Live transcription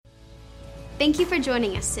Thank you for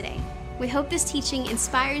joining us today. We hope this teaching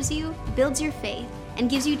inspires you, builds your faith, and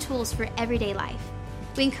gives you tools for everyday life.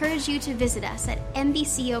 We encourage you to visit us at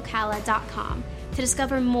mbcocala.com to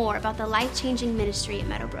discover more about the life-changing ministry at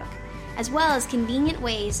Meadowbrook, as well as convenient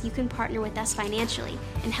ways you can partner with us financially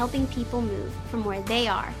in helping people move from where they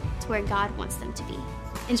are to where God wants them to be.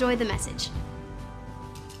 Enjoy the message.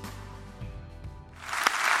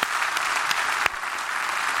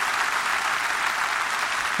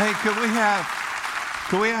 Hey, could we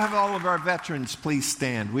have all of our veterans please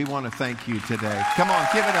stand? We want to thank you today. Come on,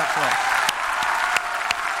 give it up for us.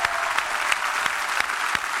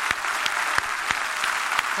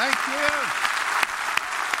 Thank you.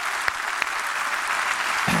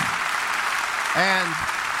 And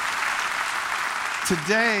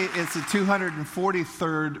today is the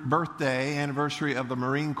 243rd birthday anniversary of the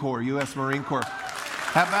Marine Corps, U.S. Marine Corps.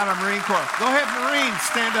 How about our Marine Corps? Go ahead, Marines,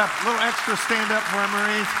 stand up. A little extra stand up for our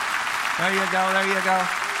Marines. There you go, there you go.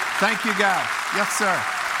 Thank you, guys. Yes, sir.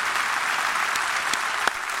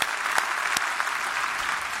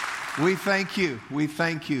 We thank you. We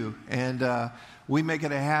thank you. And we make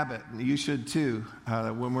it a habit, and you should too,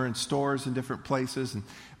 when we're in stores and different places and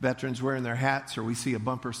veterans wearing their hats or we see a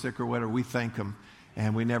bumper sticker or whatever, we thank them,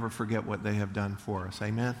 and we never forget what they have done for us.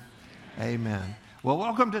 Amen? Amen. Well,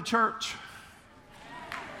 welcome to church.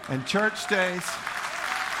 And church days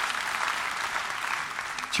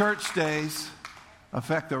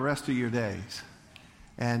affect the rest of your days.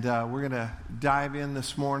 And we're going to dive in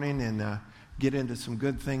this morning and get into some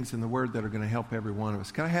good things in the Word that are going to help every one of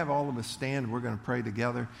us. Can I have all of us stand? We're going to pray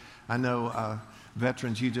together. I know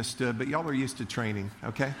veterans, you just stood, but y'all are used to training,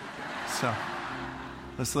 okay? So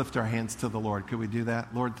let's lift our hands to the Lord. Could we do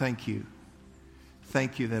that? Lord, thank you.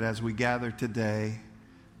 Thank you that as we gather today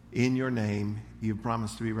in your name, you've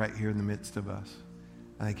promised to be right here in the midst of us.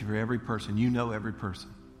 I thank you for every person. You know every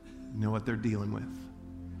person. You know what they're dealing with.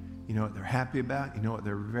 You know what they're happy about. You know what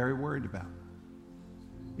they're very worried about.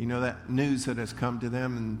 You know that news that has come to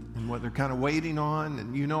them and what they're kind of waiting on.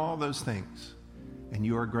 And you know all those things. And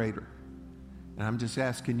you are greater. And I'm just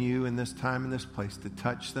asking you in this time, in this place, to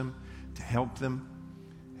touch them, to help them.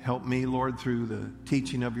 Help me, Lord, through the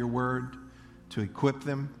teaching of your word, to equip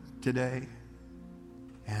them today.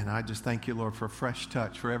 And I just thank you, Lord, for a fresh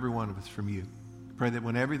touch for every one of us from you. Pray that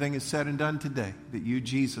when everything is said and done today, that you,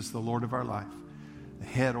 Jesus, the Lord of our life, the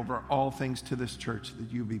head over all things to this church, that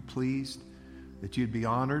you'd be pleased, that you'd be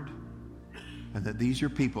honored, and that these,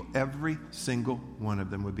 your people, every single one of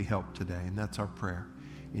them would be helped today. And that's our prayer.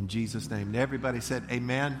 In Jesus' name. And everybody said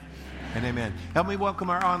amen and amen. Help me welcome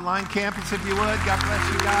our online campus, if you would. God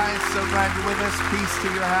bless you guys. So glad you're with us. Peace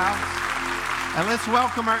to your house. And let's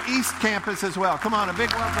welcome our East Campus as well. Come on, a big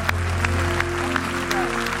welcome.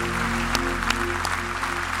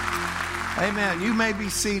 Amen. You may be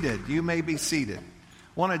seated. You may be seated.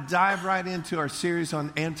 Want to dive right into our series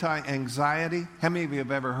on anti-anxiety. How many of you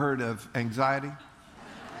have ever heard of anxiety?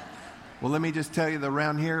 Well, let me just tell you that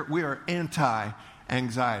around here, we are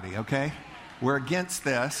anti-anxiety, okay? We're against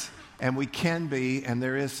this, and we can be, and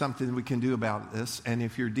there is something we can do about this. And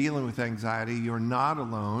if you're dealing with anxiety, you're not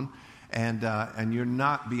alone. And you're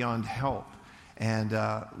not beyond help. And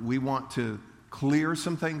we want to clear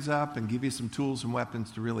some things up and give you some tools and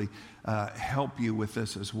weapons to really help you with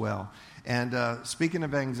this as well. And speaking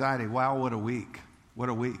of anxiety, wow, what a week. What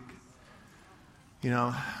a week. You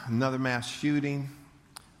know, another mass shooting,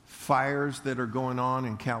 fires that are going on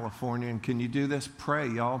in California. And can you do this? Pray,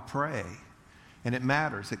 y'all, pray. And it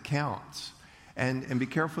matters. It counts. And be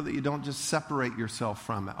careful that you don't just separate yourself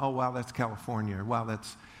from it. Oh, wow, that's California. Or, wow,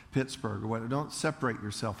 that's Pittsburgh or whatever. Don't separate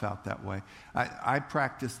yourself out that way. I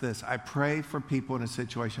practice this. I pray for people in a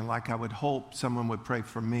situation like I would hope someone would pray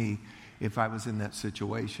for me if I was in that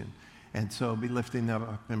situation. And so be lifting them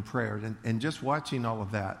up in prayer. And just watching all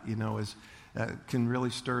of that, you know, can really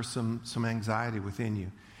stir some anxiety within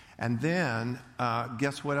you. And then,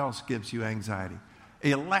 guess what else gives you anxiety?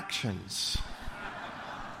 Elections.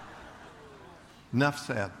 Enough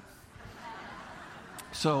said.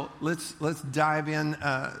 So let's dive in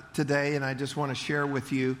today, and I just want to share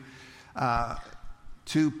with you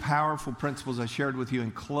two powerful principles I shared with you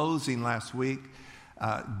in closing last week.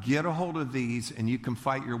 Get a hold of these, and you can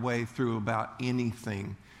fight your way through about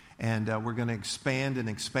anything. And we're going to expand and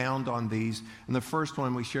expound on these. And the first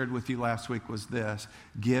one we shared with you last week was this: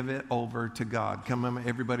 give it over to God. Come on,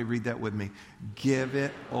 everybody read that with me. Give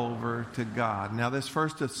it over to God. Now, this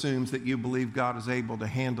first assumes that you believe God is able to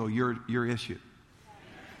handle your issue.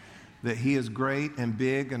 That He is great and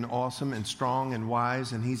big and awesome and strong and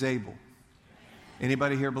wise, and He's able.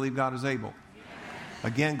 Anybody here believe God is able?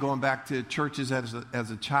 Again, going back to churches as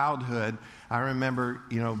a childhood, I remember,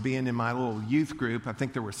 being in my little youth group. I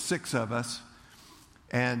think there were 6 of us.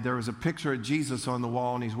 And there was a picture of Jesus on the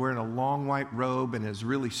wall, and he's wearing a long white robe and is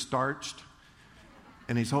really starched.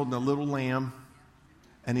 And he's holding a little lamb,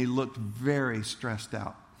 and he looked very stressed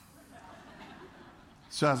out.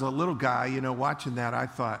 So as a little guy, watching that, I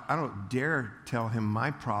thought, I don't dare tell him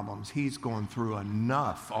my problems. He's going through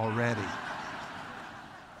enough already.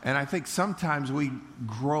 And I think sometimes we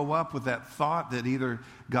grow up with that thought that either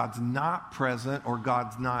God's not present or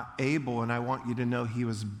God's not able. And I want you to know he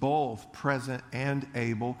was both present and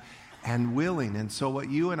able and willing. And so what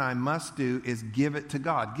you and I must do is give it to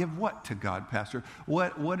God. Give what to God, Pastor?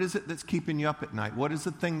 What is it that's keeping you up at night? What is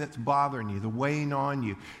the thing that's bothering you, the weighing on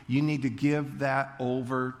you? You need to give that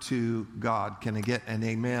over to God. Can I get an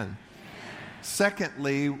amen?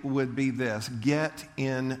 Secondly would be this: get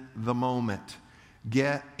in the moment.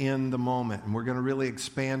 Get in the moment. And we're going to really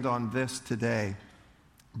expand on this today.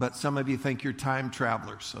 But some of you think you're time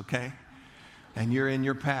travelers, okay? And you're in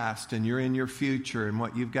your past and you're in your future. And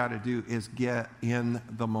what you've got to do is get in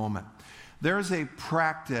the moment. There's a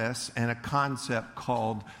practice and a concept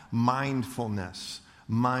called mindfulness.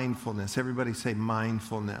 Mindfulness. Everybody say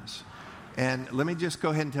mindfulness. And let me just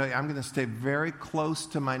go ahead and tell you, I'm going to stay very close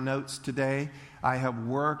to my notes today. I have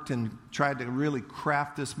worked and tried to really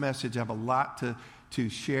craft this message. I have a lot to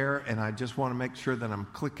share, and I just want to make sure that I'm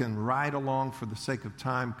clicking right along for the sake of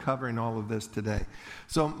time, covering all of this today.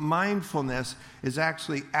 So mindfulness is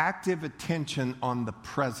actually active attention on the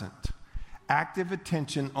present. Active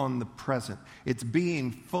attention on the present. It's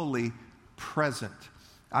being fully present.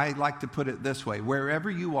 I like to put it this way: wherever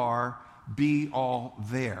you are, be all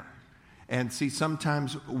there. And see,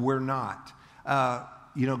 sometimes we're not.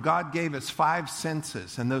 God gave us 5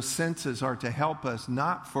 senses, and those senses are to help us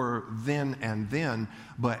not for then and then,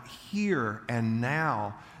 but here and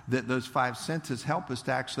now. That those 5 senses help us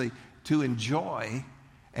to actually to enjoy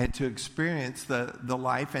and to experience the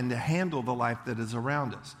life and to handle the life that is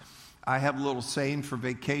around us. I have a little saying for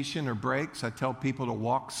vacation or breaks. I tell people to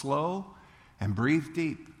walk slow and breathe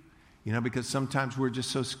deep. Because sometimes we're just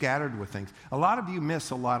so scattered with things. A lot of you miss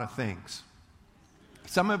a lot of things.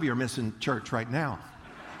 Some of you are missing church right now.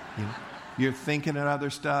 You're thinking of other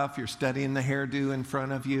stuff. You're studying the hairdo in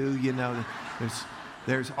front of you.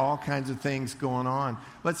 There's all kinds of things going on.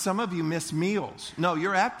 But some of you miss meals. No,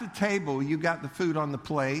 you're at the table. You got the food on the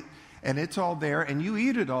plate, and it's all there, and you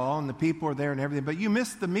eat it all, and the people are there and everything. But you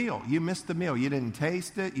missed the meal. You missed the meal. You didn't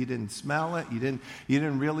taste it. You didn't smell it. You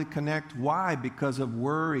didn't really connect. Why? Because of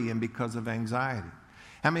worry and because of anxiety.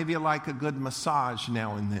 How many of you like a good massage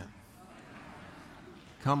now and then?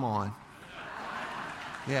 Come on.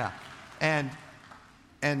 Yeah. And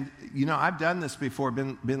I've done this before,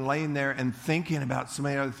 been laying there and thinking about so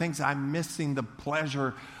many other things. I'm missing the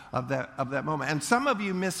pleasure of that moment. And some of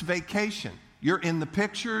you miss vacation. You're in the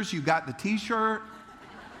pictures, you got the t-shirt.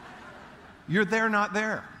 You're there, not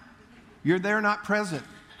there. You're there, not present.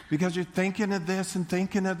 Because you're thinking of this and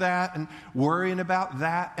thinking of that and worrying about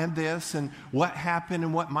that and this and what happened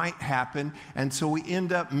and what might happen. And so we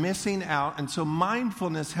end up missing out. And so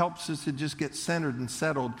mindfulness helps us to just get centered and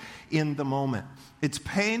settled in the moment. It's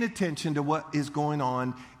paying attention to what is going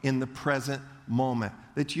on in the present moment.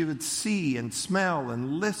 That you would see and smell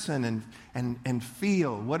and listen and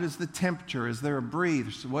feel. What is the temperature? Is there a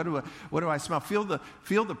breeze? What do I smell? Feel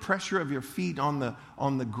the pressure of your feet on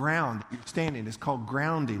the ground that you're standing. It's called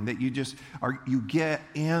grounding. That you get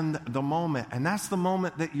in the moment, and that's the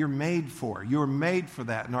moment that you're made for. You're made for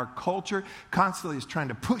that, and our culture constantly is trying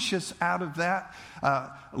to push us out of that.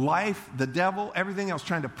 Life, the devil, everything else,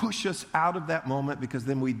 trying to push us out of that moment because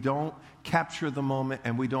then we don't capture the moment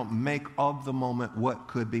and we don't make of the moment what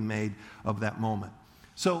could be made of that moment.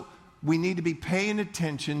 So we need to be paying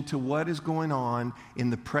attention to what is going on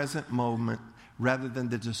in the present moment rather than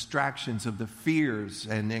the distractions of the fears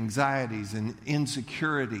and anxieties and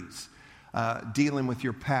insecurities dealing with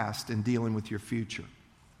your past and dealing with your future.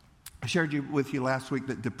 I shared with you last week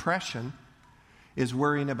that depression is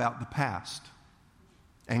worrying about the past.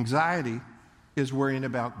 Anxiety is worrying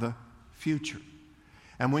about the future.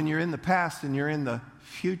 And when you're in the past and you're in the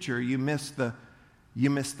future, you miss the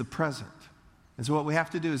present. And so what we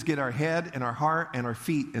have to do is get our head and our heart and our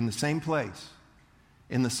feet in the same place,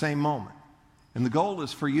 in the same moment. And the goal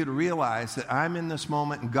is for you to realize that I'm in this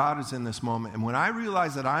moment and God is in this moment. And when I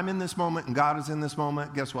realize that I'm in this moment and God is in this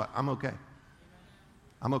moment, guess what? I'm okay.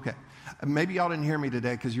 I'm okay. Maybe y'all didn't hear me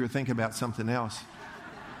today because you were thinking about something else.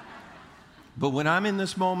 But when I'm in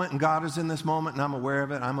this moment and God is in this moment and I'm aware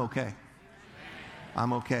of it, I'm okay.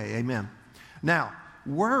 I'm okay. Amen. Now,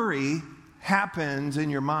 worry happens in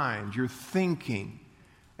your mind. You're thinking.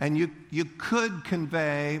 And you could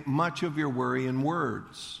convey much of your worry in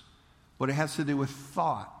words, but it has to do with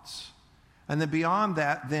thoughts. And then beyond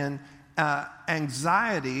that, then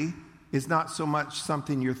anxiety is not so much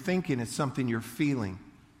something you're thinking, it's something you're feeling.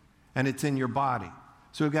 And it's in your body.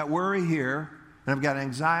 So we've got worry here, and I've got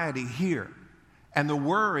anxiety here. And the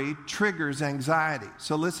worry triggers anxiety.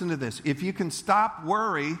 So listen to this. If you can stop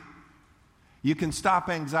worry, you can stop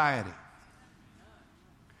anxiety.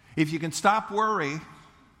 If you can stop worry,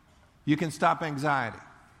 you can stop anxiety.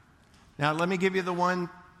 Now, let me give you the one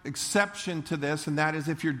exception to this, and that is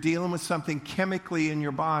if you're dealing with something chemically in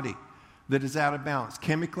your body that is out of balance,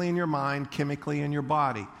 chemically in your mind, chemically in your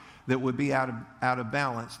body that would be out of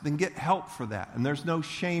balance, then get help for that. And there's no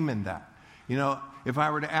shame in that. You know, if I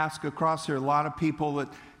were to ask across here, a lot of people that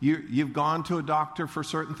you've gone to a doctor for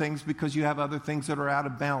certain things because you have other things that are out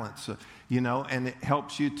of balance, you know, and it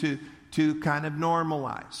helps you to kind of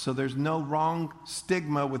normalize. So there's no wrong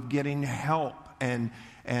stigma with getting help and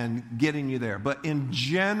getting you there. But in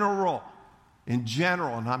general, and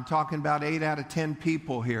I'm talking about 8 out of 10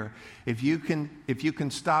 people here, if you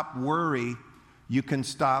can stop worry, you can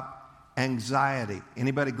stop anxiety.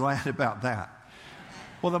 Anybody glad about that?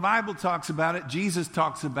 Well, the Bible talks about it, Jesus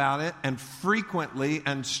talks about it, and frequently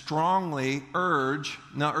and strongly urge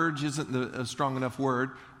isn't a strong enough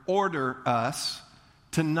word, order us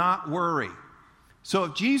to not worry. So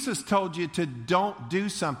if Jesus told you to don't do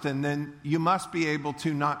something, then you must be able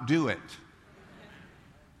to not do it.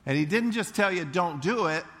 And he didn't just tell you don't do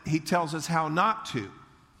it, he tells us how not to.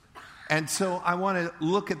 And so I want to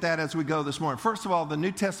look at that as we go this morning. First of all, the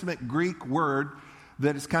New Testament Greek word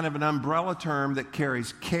that is kind of an umbrella term that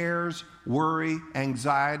carries cares, worry,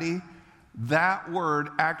 anxiety. That word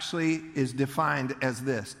actually is defined as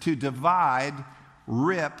this: to divide,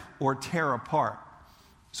 rip, or tear apart.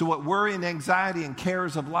 So what worry and anxiety and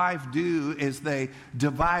cares of life do is they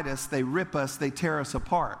divide us, they rip us, they tear us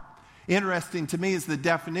apart. Interesting to me is the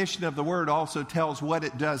definition of the word also tells what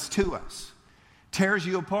it does to us. Tears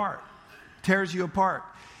you apart. Tears you apart.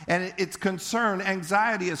 And it's concern,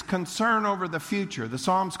 anxiety is concern over the future. The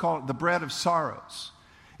Psalms call it the bread of sorrows.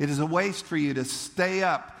 It is a waste for you to stay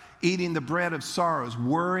up eating the bread of sorrows,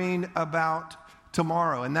 worrying about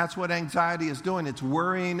tomorrow. And that's what anxiety is doing. It's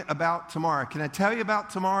worrying about tomorrow. Can I tell you about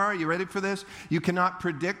tomorrow? Are you ready for this? You cannot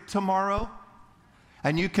predict tomorrow,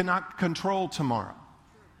 and you cannot control tomorrow.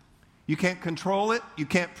 You can't control it. You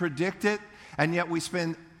can't predict it. And yet we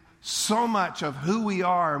spend so much of who we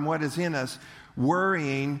are and what is in us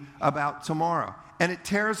worrying about tomorrow. And it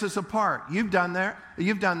tears us apart. You've done this.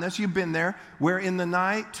 You've been there, where in the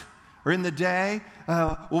night or in the day,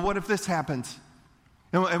 well, what if this happens?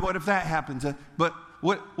 And what if that happens? But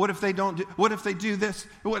what if they don't do, what if they do this?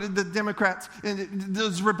 What if the Democrats and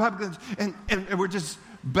those Republicans, and we're just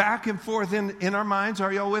back and forth in our minds.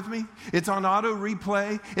 Are y'all with me? It's on auto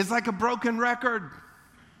replay. It's like a broken record.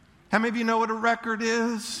 How many of you know what a record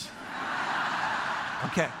is?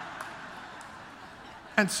 Okay.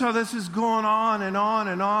 And so this is going on and on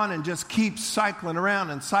and on and just keeps cycling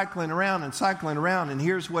around and cycling around and cycling around. And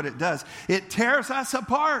here's what it does. It tears us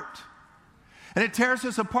apart. And it tears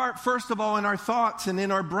us apart, first of all, in our thoughts and in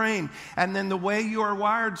our brain. And then the way you are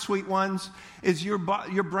wired, sweet ones, is your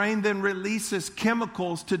brain then releases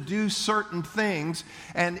chemicals to do certain things.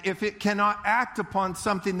 And if it cannot act upon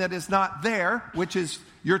something that is not there, which is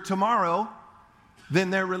your tomorrow,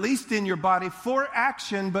 then they're released in your body for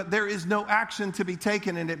action, but there is no action to be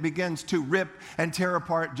taken, and it begins to rip and tear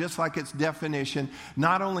apart, just like its definition,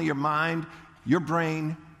 not only your mind, your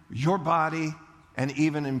brain, your body, and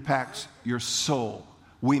even impacts your soul.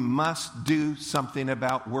 We must do something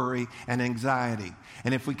about worry and anxiety.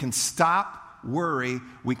 And if we can stop worry,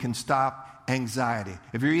 we can stop anxiety.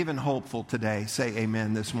 If you're even hopeful today, say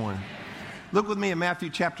amen this morning. Look with me in Matthew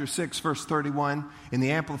chapter 6, verse 31. In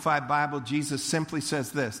the Amplified Bible, Jesus simply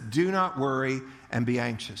says this: do not worry and be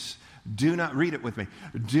anxious. Read it with me.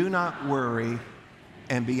 Do not worry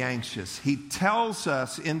and be anxious. He tells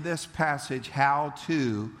us in this passage how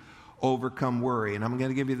to overcome worry. And I'm going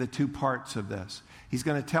to give you the two parts of this. He's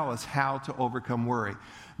going to tell us how to overcome worry.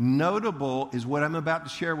 Notable is what I'm about to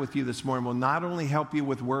share with you this morning will not only help you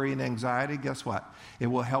with worry and anxiety, guess what? It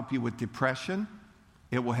will help you with depression.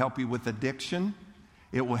 It will help you with addiction.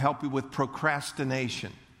 It will help you with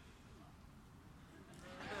procrastination.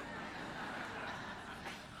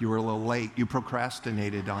 You were a little late. You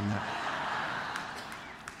procrastinated on that.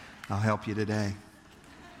 I'll help you today.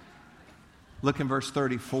 Look in verse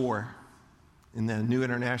 34 in the New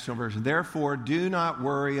International Version. Therefore, do not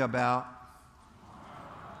worry about...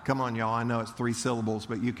 Come on, y'all. I know it's 3 syllables,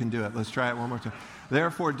 but you can do it. Let's try it one more time.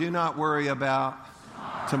 Therefore, do not worry about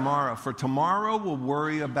Tomorrow. For tomorrow will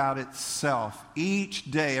worry about itself. Each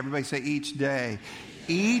day, everybody say each day.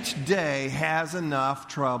 Each day has enough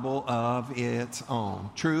trouble of its own.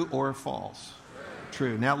 True or false?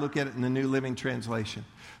 True. Now look at it in the New Living Translation.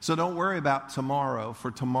 So don't worry about tomorrow, for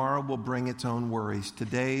tomorrow will bring its own worries.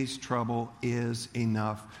 Today's trouble is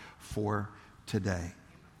enough for today.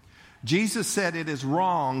 Jesus said it is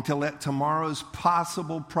wrong to let tomorrow's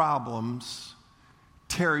possible problems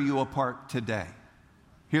tear you apart today.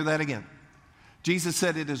 Hear that again. Jesus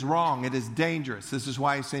said it is wrong, it is dangerous. This is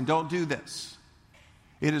why he's saying don't do this.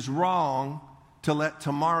 It is wrong to let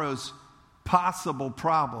tomorrow's possible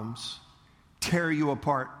problems tear you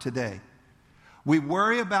apart today. We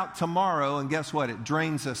worry about tomorrow, and guess what? It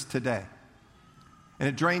drains us today. And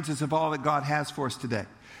it drains us of all that God has for us today.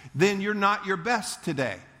 Then you're not your best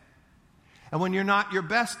today. And when you're not your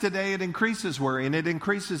best today, it increases worry and it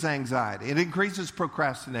increases anxiety. It increases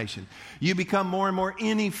procrastination. You become more and more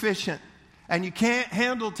inefficient. And you can't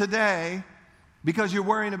handle today because you're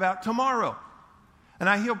worrying about tomorrow. And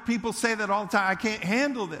I hear people say that all the time. I can't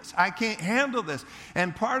handle this. I can't handle this.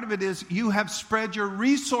 And part of it is you have spread your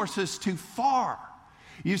resources too far.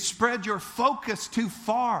 You spread your focus too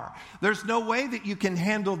far. There's no way that you can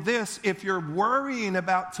handle this if you're worrying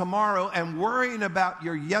about tomorrow and worrying about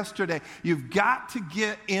your yesterday. You've got to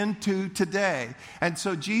get into today. And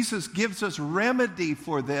so Jesus gives us remedy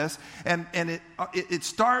for this. And it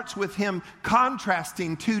starts with him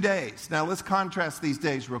contrasting 2 days. Now let's contrast these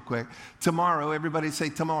days real quick. Tomorrow, everybody say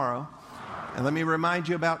tomorrow. And let me remind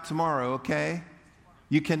you about tomorrow, okay?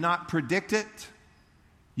 You cannot predict it.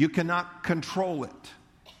 You cannot control it.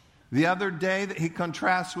 The other day that he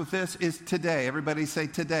contrasts with this is today. Everybody say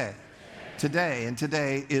today. Today, and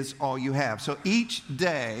today is all you have. So each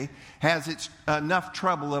day has its enough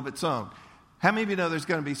trouble of its own. How many of you know there's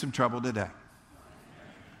going to be some trouble today?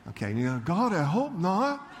 Okay, and you go, God, I hope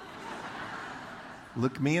not.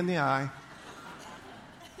 Look me in the eye.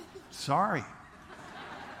 Sorry.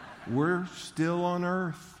 We're still on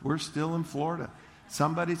earth. We're still in Florida.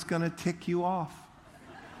 Somebody's going to tick you off.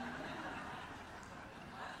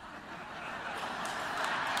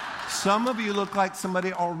 Some of you look like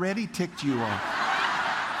somebody already ticked you off.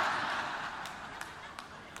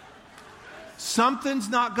 Something's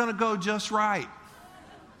not going to go just right.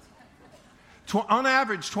 On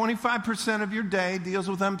average, 25% of your day deals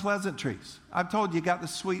with unpleasantries. I've told you, you got the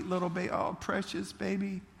sweet little baby. Oh, precious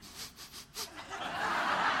baby.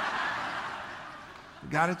 You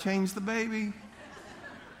got to change the baby.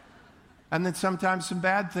 And then sometimes some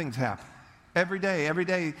bad things happen. Every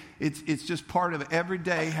day, it's just part of it. Every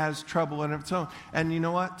day has trouble in its own. And you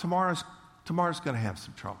know what? Tomorrow's going to have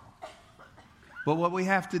some trouble. But what we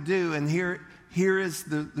have to do, and here is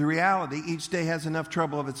the reality, each day has enough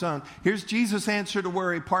trouble of its own. Here's Jesus' answer to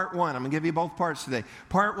worry, part one. I'm going to give you both parts today.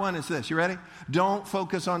 Part one is this. You ready? Don't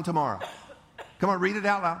focus on tomorrow. Come on, read it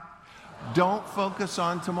out loud. Don't focus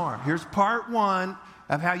on tomorrow. Here's part one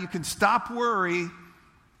of how you can stop worry.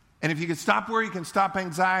 And if you can stop worry, you can stop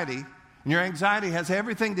anxiety. And your anxiety has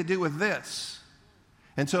everything to do with this.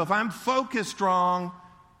 And so if I'm focused wrong,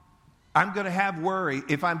 I'm going to have worry.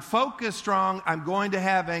 If I'm focused wrong, I'm going to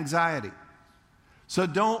have anxiety. So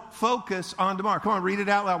don't focus on tomorrow. Come on, read it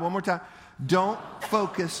out loud one more time. Don't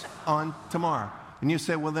focus on tomorrow. And you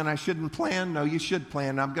say, well, then I shouldn't plan. No, you should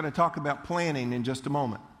plan. I'm going to talk about planning in just a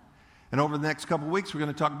moment. And over the next couple of weeks, we're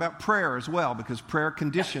going to talk about prayer as well, because prayer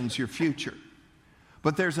conditions your future.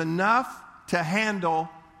 But there's enough to handle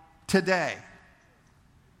today.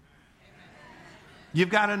 You've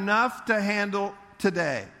got enough to handle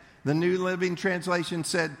today. The New Living Translation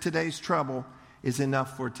said today's trouble is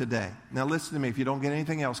enough for today. Now listen to me. If you don't get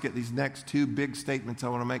anything else, get these next two big statements I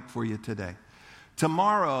want to make for you today.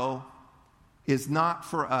 Tomorrow is not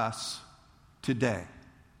for us today.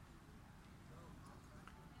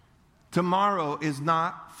 Tomorrow is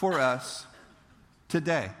not for us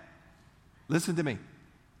today. Listen to me.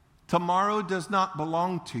 Tomorrow does not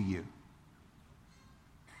belong to you.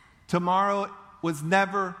 Tomorrow was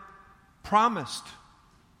never promised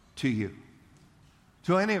to you,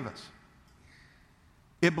 to any of us.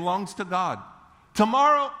 It belongs to God.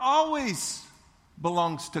 Tomorrow always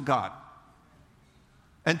belongs to God.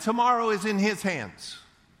 And tomorrow is in His hands.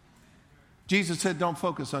 Jesus said, don't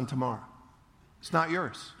focus on tomorrow. It's not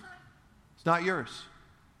yours. It's not yours.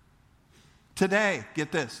 Today,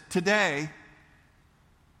 get this, today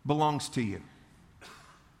belongs to you.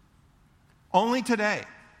 Only today.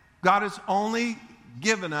 God has only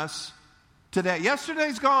given us today.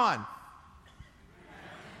 Yesterday's gone.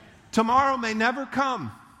 Tomorrow may never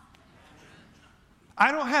come.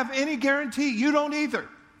 I don't have any guarantee. You don't either.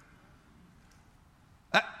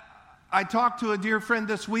 I talked to a dear friend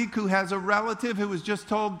this week who has a relative who was just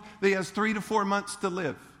told that he has 3 to 4 months to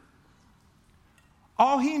live.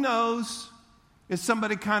 All he knows is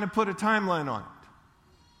somebody kind of put a timeline on it.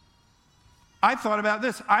 I thought about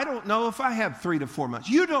this. I don't know if I have 3 to 4 months.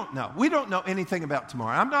 You don't know. We don't know anything about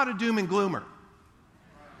tomorrow. I'm not a doom and gloomer.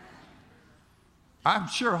 I'm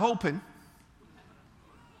sure hoping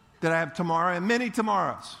that I have tomorrow and many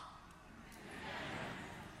tomorrows.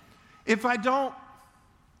 If I don't,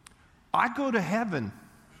 I go to heaven.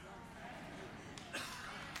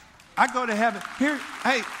 I go to heaven.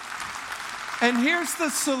 And here's the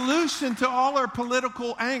solution to all our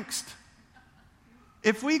political angst.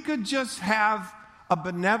 If we could just have a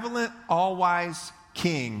benevolent, all-wise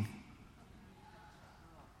king,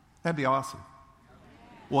 that'd be awesome.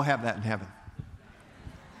 We'll have that in heaven.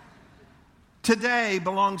 Today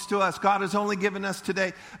belongs to us. God has only given us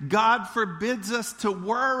today. God forbids us to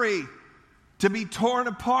worry, to be torn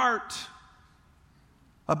apart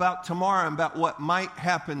about tomorrow and about what might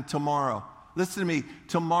happen tomorrow. Listen to me.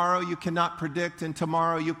 Tomorrow you cannot predict, and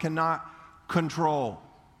tomorrow you cannot control.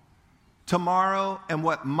 Tomorrow and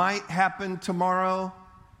what might happen tomorrow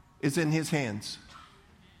is in His hands.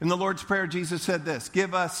 In the Lord's Prayer, Jesus said this: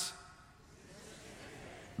 give us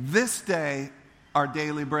this day our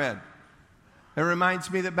daily bread. It reminds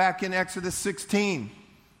me that back in Exodus 16,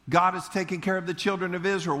 God is taking care of the children of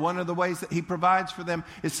Israel. One of the ways that He provides for them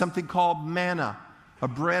is something called manna, a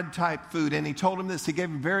bread-type food. And He told them this. He gave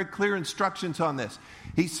them very clear instructions on this.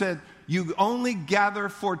 He said, you only gather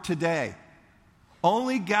for today.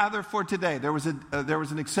 Only gather for today. There was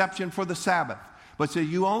an exception for the Sabbath. But so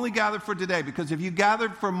you only gather for today, because if you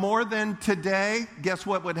gathered for more than today, guess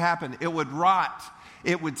what would happen? It would rot,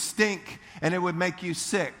 it would stink, and it would make you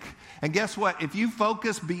sick. And guess what? If you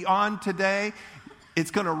focus beyond today,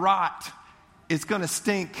 it's going to rot, it's going to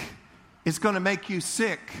stink, it's going to make you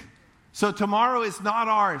sick. So tomorrow is not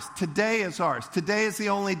ours. Today is ours. Today is the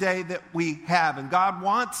only day that we have. And God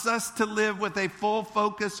wants us to live with a full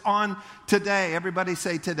focus on today. Everybody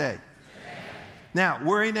say today. Now,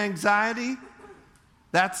 worry and anxiety,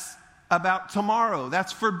 that's about tomorrow.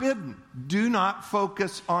 That's forbidden. Do not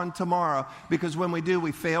focus on tomorrow, because when we do,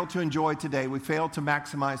 we fail to enjoy today. We fail to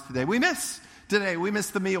maximize today. We miss today. We miss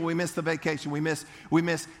the meal. We miss the vacation. We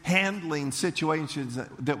miss handling situations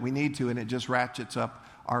that we need to, and it just ratchets up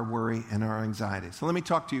our worry and our anxiety. So let me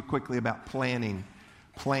talk to you quickly about planning.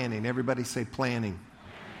 Planning. Everybody say planning.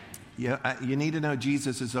 Yeah, you need to know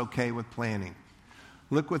Jesus is okay with planning.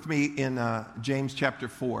 Look with me in James chapter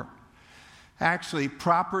 4. Actually,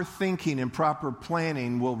 proper thinking and proper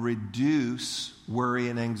planning will reduce worry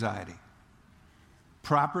and anxiety.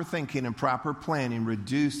 Proper thinking and proper planning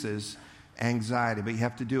reduces anxiety, but you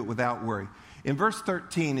have to do it without worry. In verse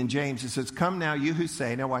 13 in James, it says, come now, you who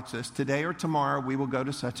say, now watch this, today or tomorrow we will go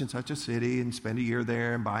to such and such a city and spend a year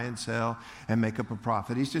there and buy and sell and make up a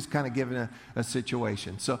profit. He's just kind of giving a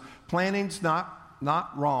situation. So planning's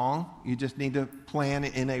not wrong. You just need to plan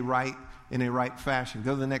in a right fashion.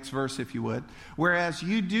 Go to the next verse, if you would. Whereas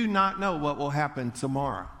you do not know what will happen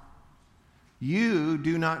tomorrow. You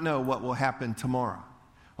do not know what will happen tomorrow.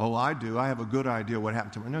 Oh, I do. I have a good idea what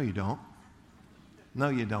happened tomorrow. No, you don't. No,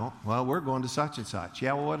 you don't. Well, we're going to such and such.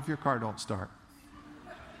 Yeah, well, what if your car don't start?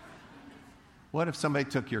 What if somebody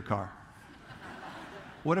took your car?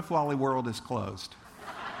 What if Wally World is closed?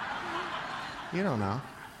 You don't know.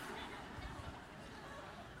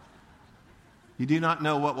 You do not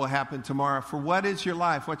know what will happen tomorrow. For what is your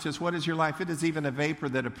life? Watch this. What is your life? It is even a vapor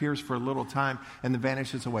that appears for a little time and then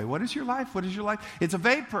vanishes away. What is your life? What is your life? It's a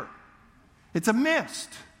vapor. It's a mist.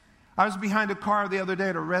 I was behind a car the other day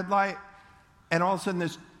at a red light, and all of a sudden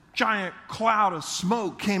this giant cloud of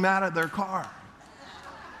smoke came out of their car.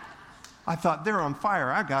 I thought, they're on fire.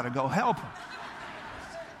 I got to go help them.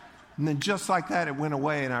 And then just like that, it went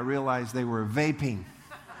away, and I realized they were vaping.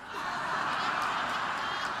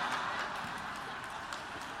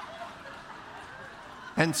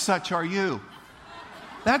 And such are you.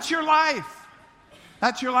 That's your life.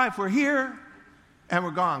 That's your life. We're here, and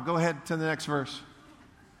we're gone. Go ahead to the next verse.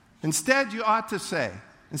 Instead, you ought to say,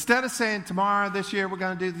 instead of saying tomorrow, this year, we're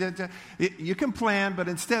going to do this, you can plan, but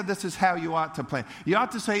instead, this is how you ought to plan. You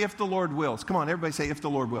ought to say, if the Lord wills. Come on, everybody say, if the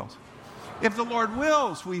Lord wills. If the Lord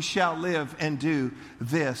wills, we shall live and do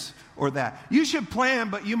this or that. You should plan,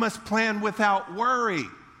 but you must plan without worry.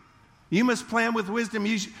 You must plan with wisdom.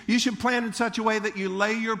 You should plan in such a way that you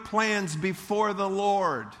lay your plans before the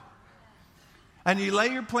Lord. And you lay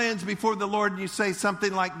your plans before the Lord and you say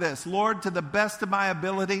something like this: Lord, to the best of my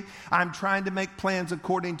ability, I'm trying to make plans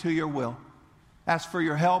according to your will. Ask for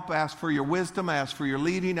your help, ask for your wisdom, ask for your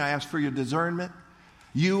leading, I ask for your discernment.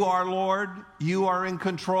 You are Lord. You are in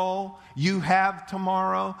control. You have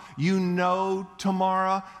tomorrow. You know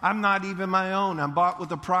tomorrow. I'm not even my own. I'm bought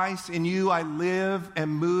with a price. In you I live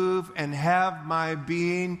and move and have my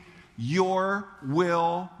being. Your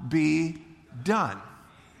will be done.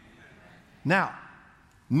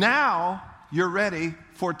 Now you're ready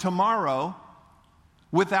for tomorrow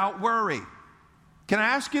without worry. Can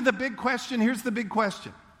I ask you the big question? Here's the big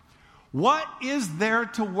question. What is there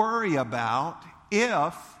to worry about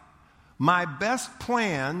if my best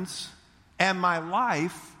plans and my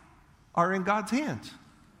life are in God's hands?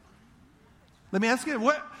 Let me ask you,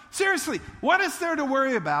 what is there to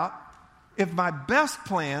worry about if my best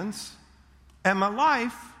plans and my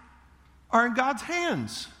life are in God's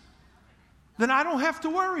hands? Then I don't have to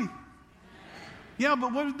worry. Yeah,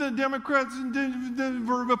 but what are the Democrats and the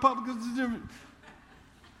Republicans do?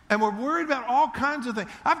 And we're worried about all kinds of things.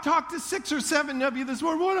 I've talked to 6 or 7 of you this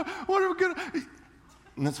morning. What are we going to...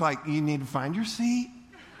 And it's like, you need to find your seat.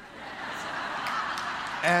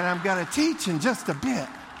 And I'm going to teach in just a bit.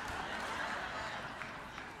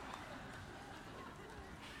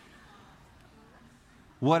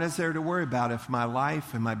 What is there to worry about if my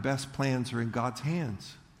life and my best plans are in God's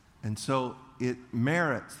hands? And so it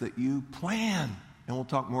merits that you plan. And we'll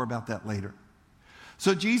talk more about that later.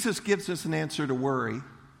 So Jesus gives us an answer to worry.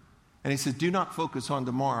 And he says, do not focus on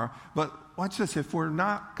tomorrow. But watch this. If we're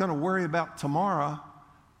not going to worry about tomorrow,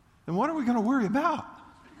 then what are we going to worry about?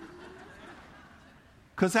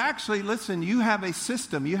 Because actually, listen, you have a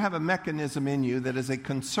system, you have a mechanism in you that is a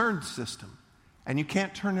concerned system. And you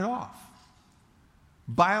can't turn it off.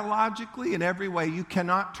 Biologically, in every way, you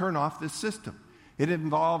cannot turn off this system. It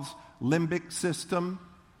involves limbic system,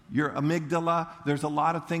 your amygdala. There's a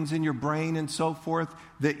lot of things in your brain and so forth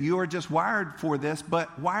that you are just wired for this,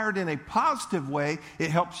 but wired in a positive way.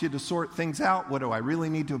 It helps you to sort things out. What do I really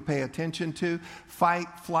need to pay attention to? Fight,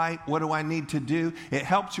 flight, what do I need to do? It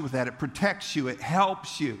helps you with that. It protects you. It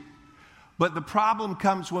helps you. But the problem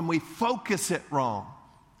comes when we focus it wrong.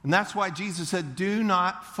 And that's why Jesus said, do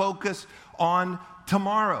not focus on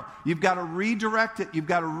tomorrow. You've got to redirect it. You've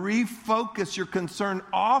got to refocus your concern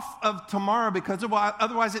off of tomorrow, because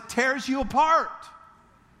otherwise it tears you apart.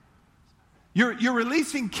 You're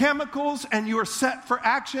releasing chemicals and you are set for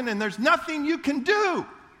action, and there's nothing you can do.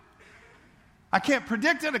 I can't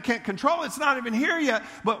predict it. I can't control it. It's not even here yet.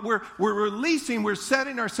 But we're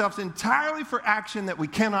setting ourselves entirely for action that we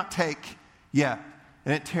cannot take yet.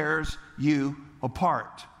 And it tears you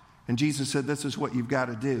apart. And Jesus said, this is what you've got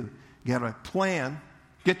to do. You got to plan,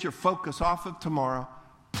 get your focus off of tomorrow,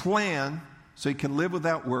 plan so you can live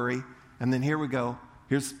without worry. And then here we go.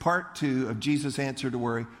 Here's part 2 of Jesus' answer to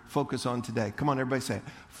worry. Focus on today. Come on, everybody say it.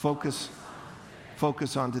 Focus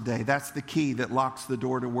on today. That's the key that locks the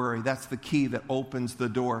door to worry. That's the key that opens the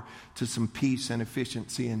door to some peace and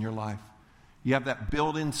efficiency in your life. You have that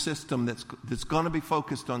built-in system that's going to be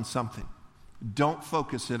focused on something. Don't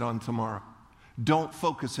focus it on tomorrow. Don't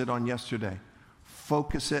focus it on yesterday.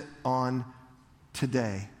 Focus it on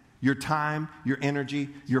today. Your time, your energy,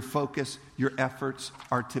 your focus, your efforts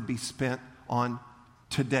are to be spent on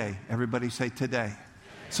today. Everybody say today.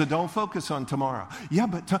 So don't focus on tomorrow. Yeah,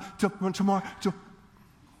 but tomorrow.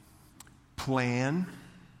 Plan.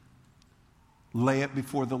 Lay it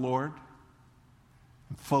before the Lord.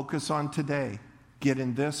 Focus on today. Get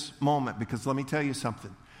in this moment, because let me tell you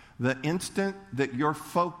something. The instant that your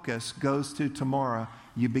focus goes to tomorrow,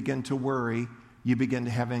 you begin to worry. You begin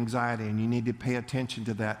to have anxiety, and you need to pay attention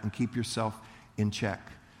to that and keep yourself in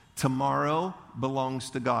check. Tomorrow belongs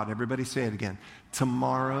to God. Everybody say it again.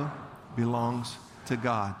 Tomorrow belongs to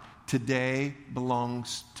God. Today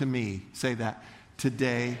belongs to me. Say that.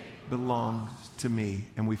 Today belongs to me.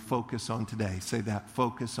 And we focus on today. Say that.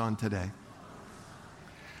 Focus on today.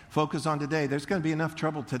 Focus on today. There's going to be enough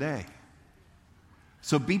trouble today.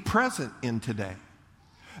 So be present in today.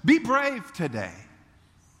 Be brave today.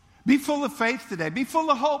 Be full of faith today. Be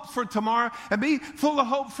full of hope for tomorrow, and be full of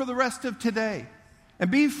hope for the rest of today.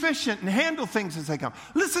 And be efficient and handle things as they come.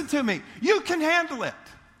 Listen to me. You can handle it.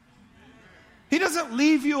 He doesn't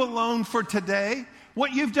leave you alone for today.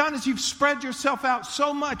 What you've done is you've spread yourself out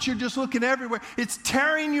so much, you're just looking everywhere. It's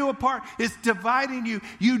tearing you apart. It's dividing you.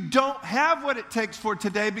 You don't have what it takes for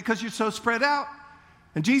today because you're so spread out.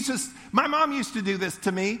 And Jesus, my mom used to do this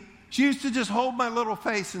to me. She used to just hold my little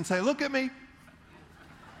face and say, look at me.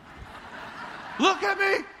 Look at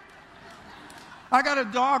me. I got a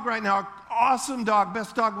dog right now, awesome dog,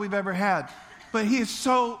 best dog we've ever had. But he is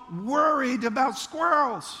so worried about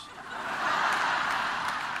squirrels.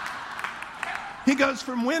 He goes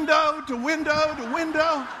from window to window to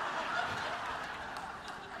window.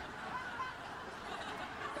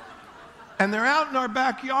 And they're out in our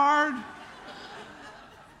backyard.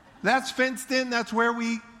 That's fenced in. That's where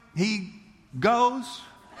he goes.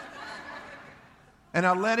 And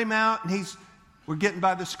I let him out, and we're getting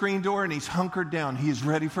by the screen door, and he's hunkered down. He is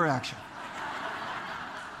ready for action.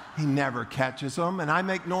 He never catches them, and I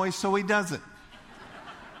make noise so he doesn't.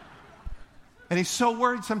 And he's so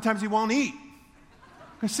worried sometimes he won't eat.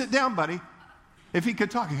 I sit down, buddy. If he could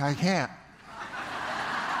talk, I can't.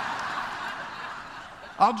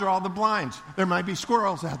 I'll draw the blinds. There might be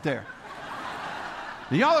squirrels out there.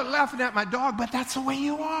 Y'all are laughing at my dog, but that's the way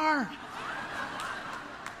you are.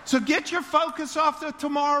 So get your focus off the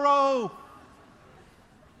tomorrow.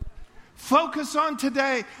 Focus on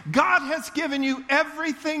today. God has given you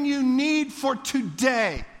everything you need for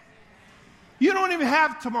today. You don't even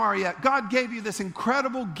have tomorrow yet. God gave you this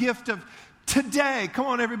incredible gift of today. Come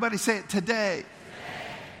on, everybody, say it, today.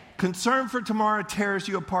 Concern for tomorrow tears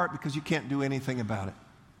you apart because you can't do anything about it.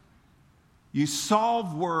 You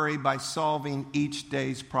solve worry by solving each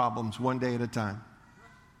day's problems one day at a time.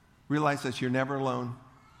 Realize this, you're never alone.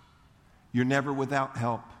 You're never without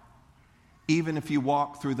help. Even if you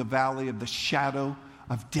walk through the valley of the shadow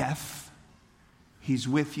of death, He's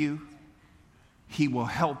with you. He will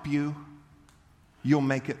help you. You'll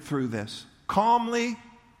make it through this. Calmly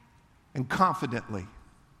and confidently,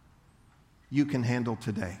 you can handle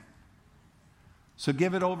today. So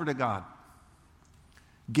give it over to God.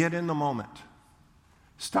 Get in the moment.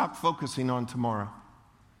 Stop focusing on tomorrow.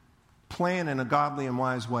 Plan in a godly and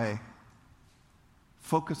wise way.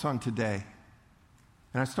 Focus on today.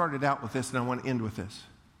 And I started out with this, and I want to end with this.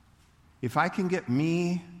 If I can get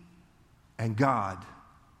me and God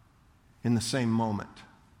in the same moment,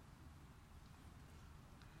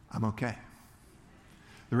 I'm okay.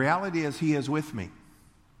 The reality is He is with me.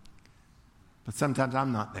 But sometimes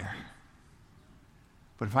I'm not there.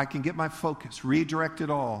 But if I can get my focus, redirect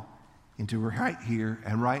it all into right here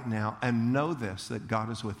and right now, and know this, that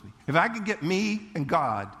God is with me. If I can get me and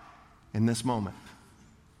God in this moment,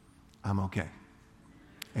 I'm okay.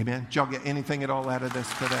 Amen. Did y'all get anything at all out of this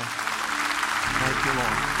today? Thank you,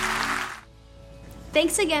 Lord.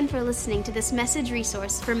 Thanks again for listening to this message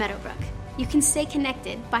resource for Meadowbrook. You can stay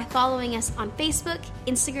connected by following us on Facebook,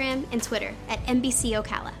 Instagram, and Twitter at MBC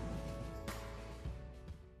Ocala.